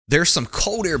There's some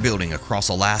cold air building across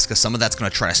Alaska. Some of that's going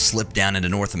to try to slip down into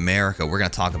North America. We're going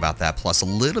to talk about that, plus a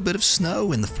little bit of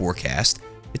snow in the forecast.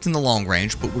 It's in the long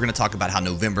range, but we're going to talk about how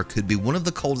November could be one of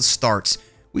the coldest starts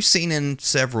we've seen in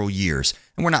several years.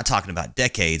 And we're not talking about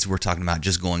decades. We're talking about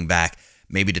just going back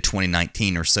maybe to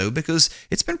 2019 or so, because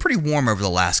it's been pretty warm over the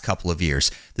last couple of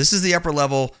years. This is the upper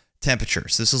level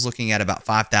temperatures. This is looking at about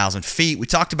 5,000 feet. We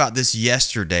talked about this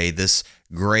yesterday, this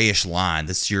grayish line.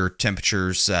 That's your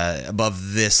temperatures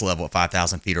above this level at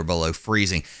 5,000 feet or below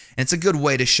freezing. And it's a good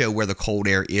way to show where the cold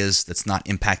air is that's not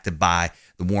impacted by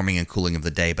the warming and cooling of the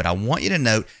day. But I want you to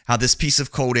note how this piece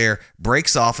of cold air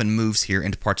breaks off and moves here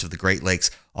into parts of the Great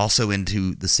Lakes, also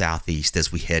into the southeast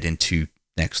as we head into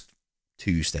next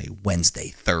Tuesday, Wednesday,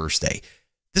 Thursday.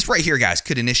 This right here, guys,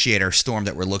 could initiate our storm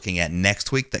that we're looking at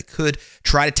next week that could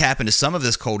try to tap into some of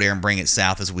this cold air and bring it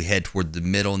south as we head toward the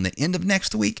middle and the end of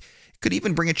next week. It could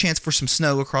even bring a chance for some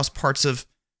snow across parts of,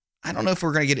 I don't know if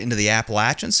we're going to get into the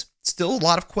Appalachians. Still a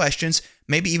lot of questions,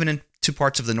 maybe even into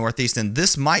parts of the Northeast. And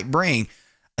this might bring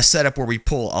a setup where we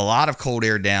pull a lot of cold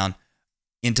air down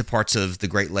into parts of the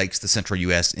Great Lakes, the central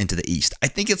U.S., into the east. I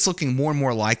think it's looking more and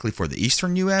more likely for the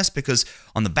eastern U.S. because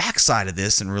on the backside of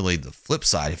this, and really the flip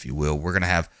side, if you will, we're going to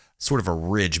have sort of a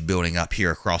ridge building up here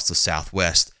across the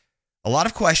southwest. A lot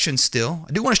of questions still.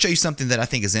 I do want to show you something that I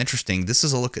think is interesting. This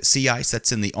is a look at sea ice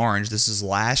that's in the orange. This is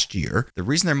last year. The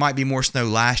reason there might be more snow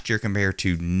last year compared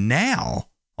to now,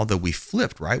 although we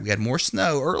flipped, right? We had more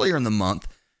snow earlier in the month.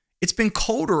 It's been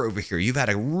colder over here. You've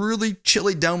had a really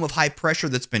chilly dome of high pressure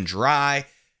that's been dry.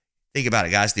 Think about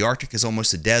it, guys. The Arctic is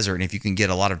almost a desert, and if you can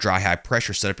get a lot of dry high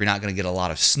pressure set up, you're not going to get a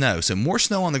lot of snow. So more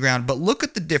snow on the ground, but look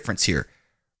at the difference here.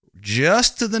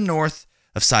 Just to the north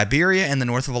of Siberia and the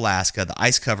north of Alaska, the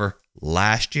ice cover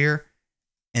last year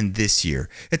and this year.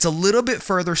 It's a little bit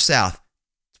further south.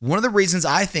 One of the reasons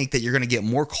I think that you're going to get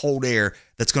more cold air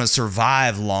that's going to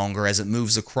survive longer as it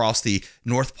moves across the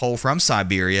North Pole from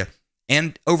Siberia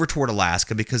and over toward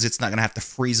Alaska, because it's not going to have to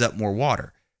freeze up more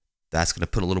water. That's going to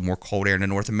put a little more cold air into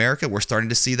North America. We're starting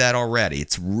to see that already.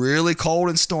 It's really cold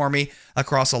and stormy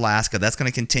across Alaska. That's going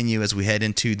to continue as we head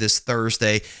into this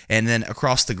Thursday. And then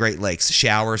across the Great Lakes,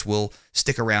 showers will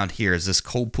stick around here as this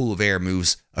cold pool of air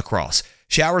moves across.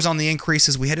 Showers on the increase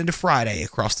as we head into Friday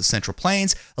across the Central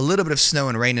Plains. A little bit of snow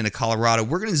and rain into Colorado.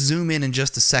 We're going to zoom in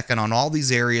just a second on all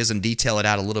these areas and detail it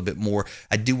out a little bit more.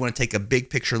 I do want to take a big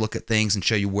picture look at things and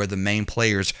show you where the main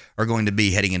players are going to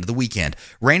be heading into the weekend.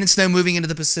 Rain and snow moving into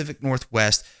the Pacific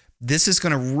Northwest. This is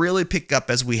going to really pick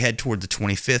up as we head toward the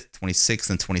 25th,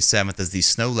 26th, and 27th as these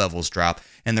snow levels drop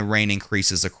and the rain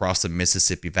increases across the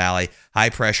Mississippi Valley. High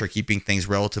pressure keeping things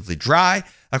relatively dry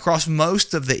across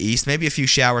most of the east, maybe a few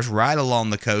showers right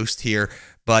along the coast here,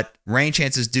 but rain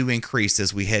chances do increase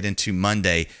as we head into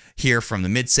Monday here from the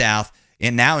Mid-South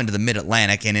and now into the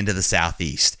Mid-Atlantic and into the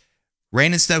Southeast.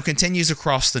 Rain and snow continues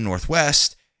across the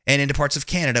Northwest. And into parts of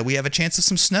Canada, we have a chance of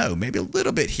some snow, maybe a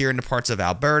little bit here into parts of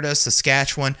Alberta,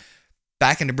 Saskatchewan,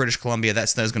 back into British Columbia. That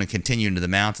snow is going to continue into the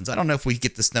mountains. I don't know if we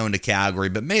get the snow into Calgary,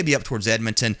 but maybe up towards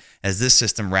Edmonton as this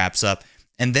system wraps up.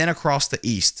 And then across the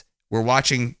east, we're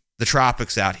watching the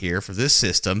tropics out here for this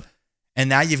system. And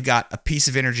now you've got a piece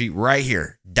of energy right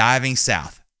here, diving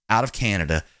south out of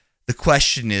Canada. The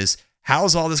question is, how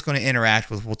is all this going to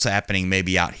interact with what's happening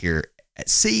maybe out here at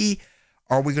sea?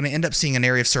 Are we going to end up seeing an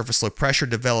area of surface low pressure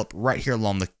develop right here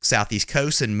along the southeast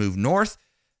coast and move north?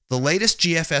 The latest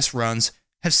GFS runs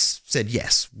have said,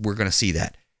 yes, we're going to see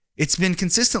that. It's been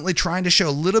consistently trying to show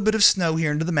a little bit of snow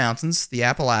here into the mountains, the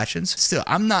Appalachians. Still,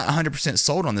 I'm not 100%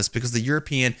 sold on this because the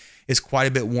European is quite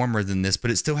a bit warmer than this,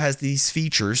 but it still has these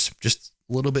features, just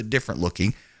a little bit different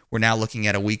looking. We're now looking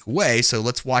at a week away, so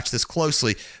let's watch this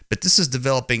closely. But this is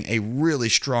developing a really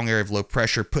strong area of low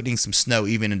pressure, putting some snow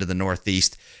even into the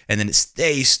northeast, and then it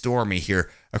stays stormy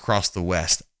here across the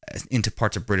west into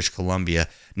parts of British Columbia.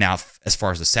 Now, as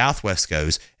far as the southwest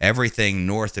goes, everything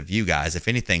north of you guys, if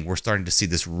anything, we're starting to see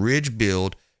this ridge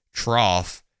build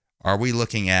trough. Are we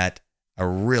looking at a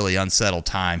really unsettled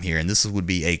time here? And this would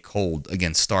be a cold,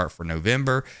 again, start for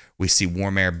November. We see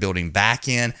warm air building back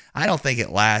in. I don't think it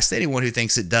lasts. Anyone who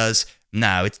thinks it does,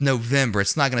 no, it's November.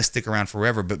 It's not going to stick around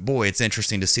forever. But boy, it's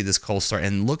interesting to see this cold start.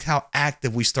 And look how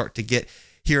active we start to get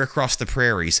here across the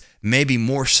prairies. Maybe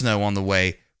more snow on the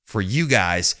way for you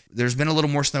guys. There's been a little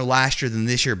more snow last year than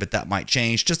this year, but that might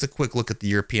change. Just a quick look at the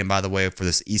European, by the way, for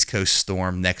this East Coast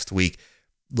storm next week.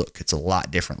 Look, it's a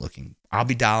lot different looking. I'll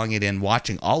be dialing it in,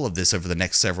 watching all of this over the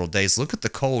next several days. Look at the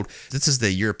cold. This is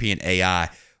the European AI.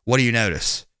 What do you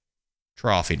notice?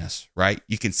 Troughiness, right?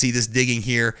 You can see this digging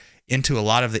here into a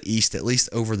lot of the east, at least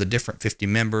over the different 50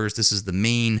 members. This is the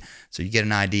mean, so you get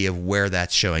an idea of where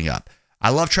that's showing up. I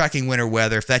love tracking winter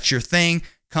weather. If that's your thing,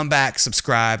 come back,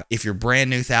 subscribe. If you're brand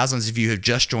new, thousands of you have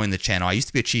just joined the channel. I used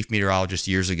to be a chief meteorologist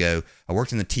years ago. I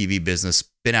worked in the TV business,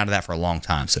 been out of that for a long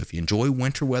time. So if you enjoy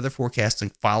winter weather forecasting,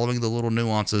 following the little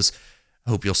nuances, I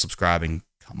hope you'll subscribe and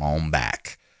come on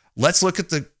back. Let's look at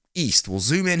the east. We'll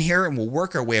zoom in here and we'll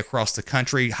work our way across the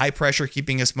country. High pressure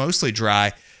keeping us mostly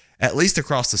dry, at least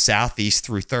across the southeast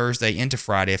through Thursday into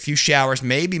Friday. A few showers,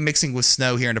 maybe mixing with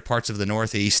snow here into parts of the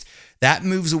northeast. That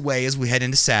moves away as we head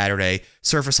into Saturday.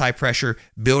 Surface high pressure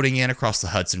building in across the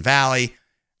Hudson Valley.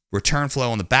 Return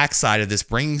flow on the backside of this,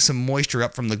 bringing some moisture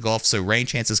up from the Gulf, so rain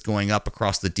chances going up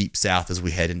across the deep south as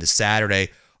we head into Saturday,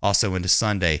 also into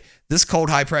Sunday. This cold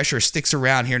high pressure sticks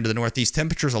around here into the northeast.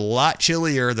 Temperatures a lot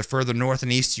chillier the further north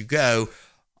and east you go.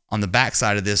 On the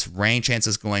backside of this, rain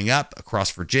chances going up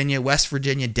across Virginia, West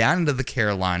Virginia, down into the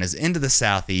Carolinas, into the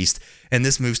southeast, and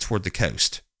this moves toward the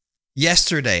coast.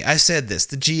 Yesterday, I said this,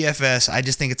 the GFS, I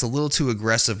just think it's a little too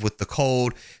aggressive with the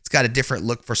cold. It's got a different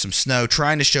look for some snow,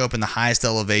 trying to show up in the highest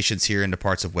elevations here into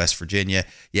parts of West Virginia.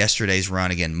 Yesterday's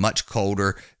run, again, much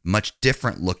colder, much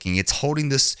different looking. It's holding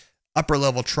this upper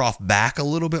level trough back a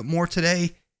little bit more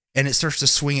today, and it starts to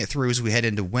swing it through as we head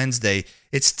into Wednesday.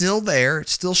 It's still there.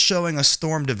 It's still showing a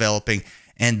storm developing,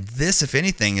 and this, if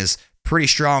anything, is pretty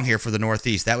strong here for the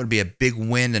northeast. That would be a big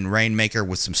wind and rain maker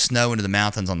with some snow into the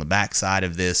mountains on the backside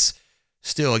of this.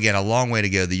 Still, again, a long way to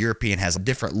go. The European has a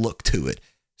different look to it,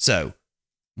 so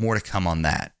more to come on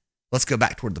that. Let's go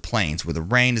back toward the plains, where the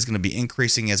rain is going to be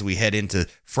increasing as we head into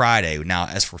Friday. Now,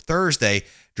 as for Thursday,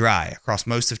 dry across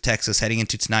most of Texas. Heading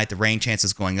into tonight, the rain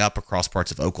chances going up across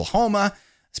parts of Oklahoma,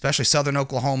 especially southern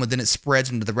Oklahoma. Then it spreads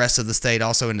into the rest of the state,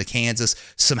 also into Kansas.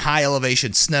 Some high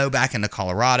elevation snow back into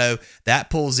Colorado. That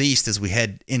pulls east as we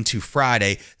head into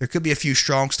Friday. There could be a few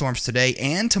strong storms today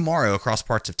and tomorrow across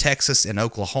parts of Texas and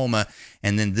Oklahoma.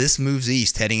 And then this moves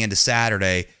east heading into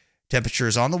Saturday.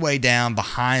 Temperatures on the way down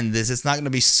behind this. It's not going to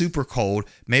be super cold.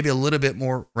 Maybe a little bit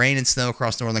more rain and snow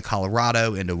across northern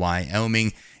Colorado into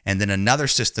Wyoming. And then another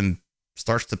system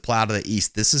starts to plow to the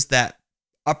east. This is that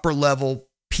upper level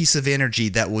piece of energy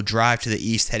that will drive to the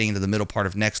east heading into the middle part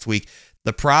of next week.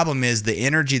 The problem is the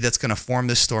energy that's going to form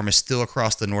this storm is still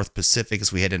across the North Pacific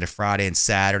as we head into Friday and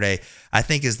Saturday. I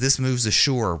think as this moves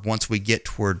ashore, once we get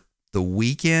toward the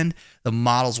weekend, the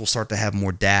models will start to have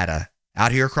more data.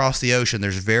 Out here across the ocean,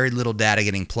 there's very little data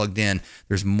getting plugged in.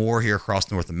 There's more here across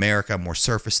North America, more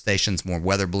surface stations, more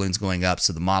weather balloons going up,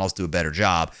 so the models do a better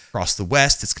job. Across the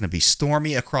west, it's going to be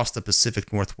stormy across the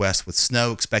Pacific Northwest with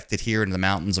snow expected here in the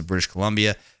mountains of British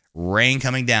Columbia. Rain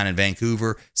coming down in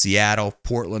Vancouver, Seattle,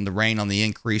 Portland, the rain on the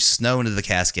increase, snow into the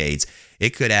Cascades.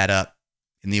 It could add up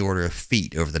in the order of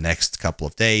feet over the next couple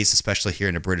of days, especially here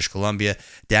into British Columbia,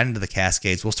 down into the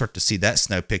Cascades. We'll start to see that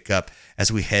snow pick up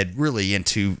as we head really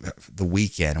into the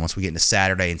weekend. And once we get into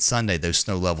Saturday and Sunday, those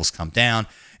snow levels come down,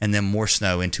 and then more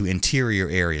snow into interior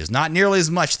areas. Not nearly as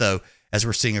much, though, as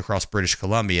we're seeing across British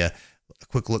Columbia. A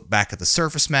quick look back at the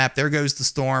surface map. There goes the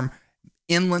storm.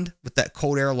 Inland with that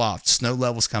cold air aloft, snow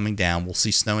levels coming down. We'll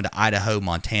see snow into Idaho,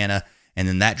 Montana, and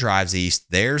then that drives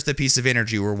east. There's the piece of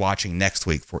energy we're watching next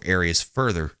week for areas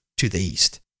further to the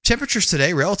east. Temperatures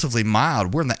today relatively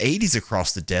mild. We're in the 80s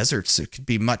across the desert, so it could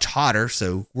be much hotter.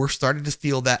 So we're starting to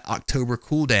feel that October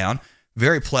cool down.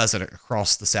 Very pleasant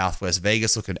across the southwest.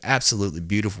 Vegas looking absolutely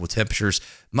beautiful with temperatures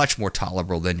much more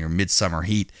tolerable than your midsummer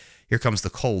heat. Here comes the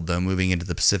cold, though, moving into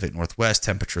the Pacific Northwest.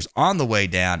 Temperatures on the way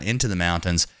down into the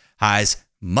mountains. Highs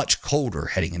much colder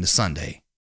heading into Sunday.